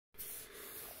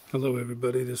Hello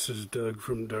everybody, this is Doug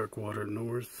from Darkwater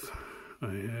North.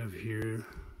 I have here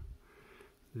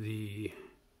the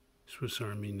Swiss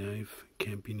Army Knife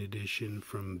Camping Edition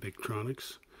from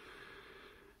Victorinox.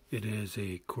 It has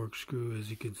a corkscrew, as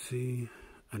you can see,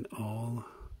 an awl,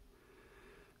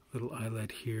 little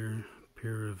eyelet here,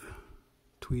 pair of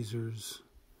tweezers,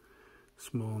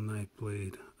 small knife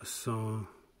blade, a saw,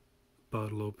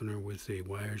 bottle opener with a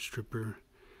wire stripper,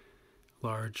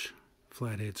 large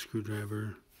flathead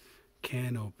screwdriver,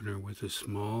 can opener with a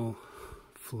small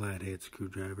flathead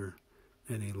screwdriver,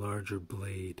 and a larger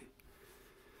blade.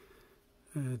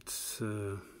 It's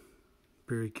a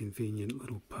very convenient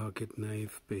little pocket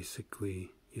knife,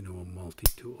 basically, you know, a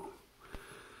multi-tool.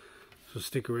 So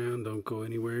stick around, don't go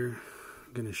anywhere.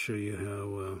 I'm going to show you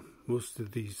how most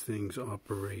of these things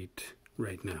operate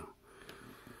right now.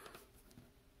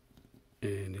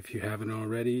 And if you haven't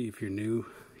already, if you're new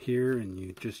here and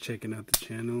you're just checking out the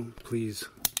channel, please,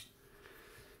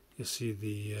 you'll see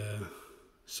the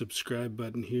subscribe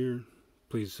button here.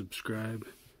 Please subscribe,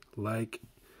 like,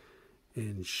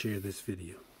 and share this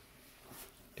video.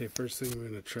 Okay, first thing we're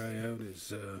going to try out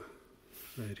is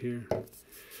right here.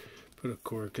 Put a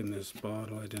cork in this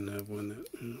bottle. I didn't have one.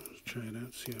 Let's try it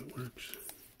out, see how it works.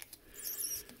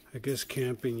 I guess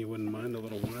camping, you wouldn't mind a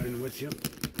little wine with you.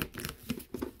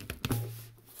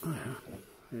 Oh yeah,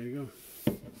 there you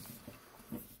go.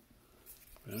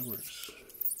 That works.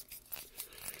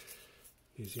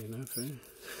 Easy enough, eh?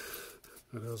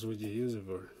 What else would you use it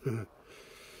for?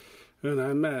 And I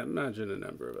imagine a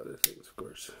number of other things, of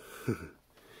course.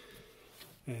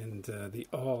 And the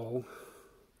awl,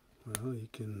 well, you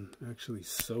can actually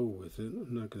sew with it. I'm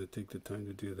not going to take the time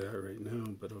to do that right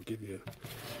now, but I'll give you,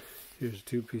 here's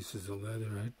two pieces of leather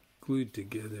I glued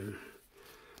together.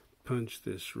 Punch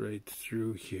this right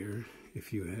through here.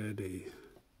 If you had a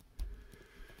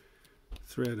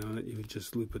thread on it, you would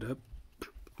just loop it up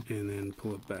and then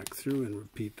pull it back through and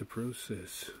repeat the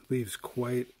process. Leaves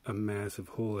quite a massive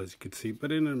hole, as you can see,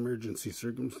 but in an emergency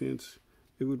circumstance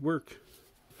it would work.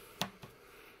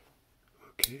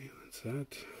 Okay, that's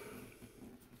that.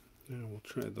 Now we'll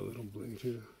try the little blade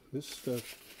here. This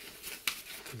stuff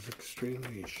is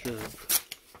extremely sharp.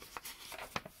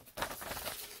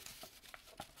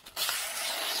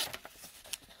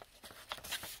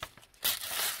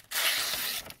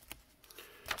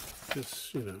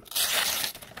 Just, you know,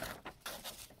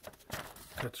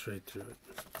 cuts right through it.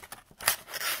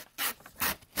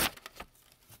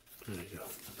 There you go.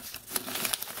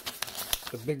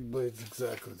 The big blade's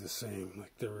exactly the same,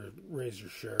 like they were razor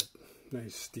sharp,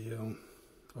 nice steel.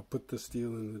 I'll put the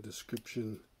steel in the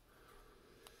description.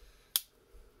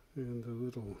 And the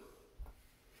little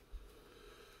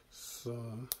saw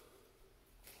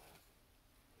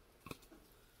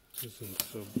isn't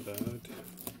so bad.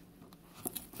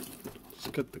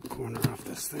 Just cut the corner off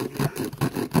this thing here.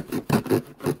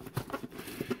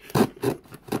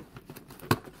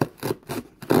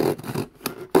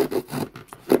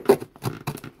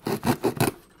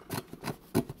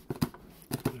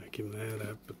 Vacuum that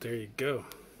up, but there you go.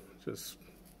 Just,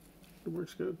 it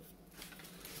works good.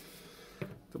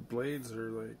 The blades are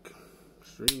like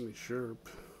extremely sharp.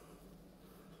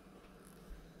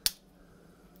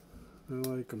 I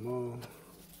like them all.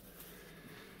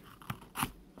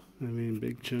 I mean,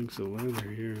 big chunks of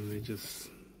leather here, and they just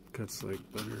cuts like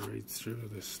butter right through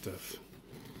this stuff.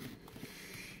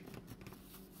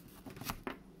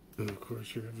 And of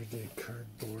course, your everyday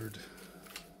cardboard.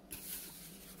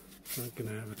 Not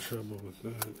gonna have a trouble with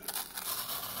that.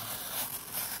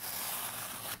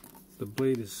 The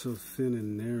blade is so thin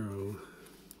and narrow,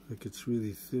 like it's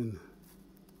really thin.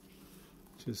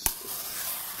 Just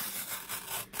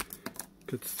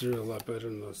cuts through a lot better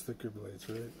than those thicker blades,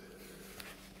 right?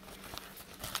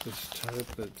 This type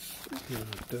that's, you know,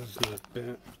 does not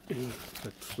bend,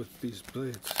 but with these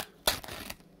blades,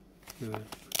 you know,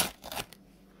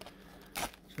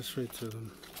 just right through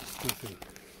them, nothing.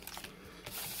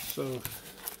 So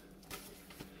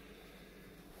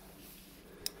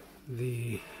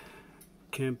the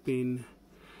camping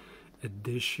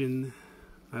edition,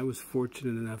 I was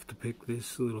fortunate enough to pick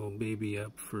this little baby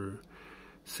up for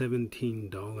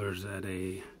 $17 at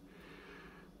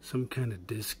some kind of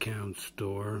discount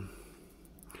store.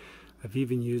 I've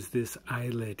even used this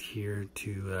eyelet here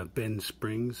to bend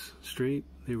springs straight.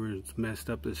 They were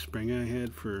messed up, this spring I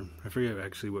had for, I forget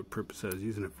actually what purpose I was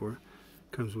using it for.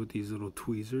 Comes with these little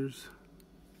tweezers.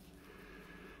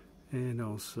 And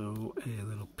also a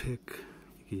little pick.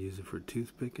 You can use it for a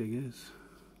toothpick, I guess,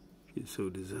 if you so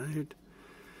desired.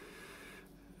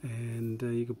 And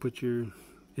you can put your,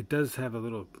 it does have a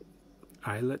little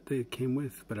eyelet that it came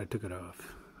with, but I took it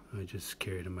off. I just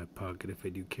carry it in my pocket if I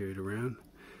do carry it around.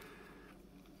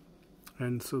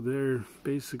 And so there,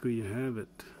 basically you have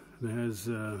it. It has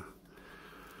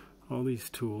all these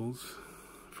tools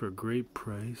for a great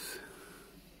price.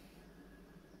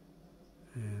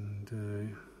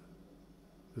 And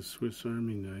the Swiss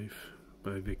Army knife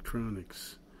by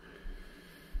Victorinox.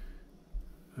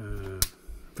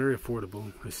 Very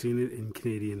affordable. I seen it in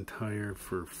Canadian Tire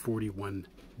for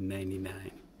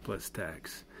 $41.99 plus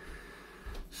tax.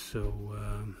 So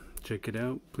check it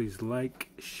out. Please like,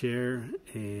 share,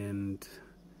 and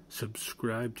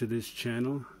subscribe to this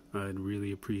channel. I'd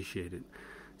really appreciate it.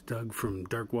 Doug from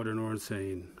Darkwater North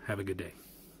saying, have a good day.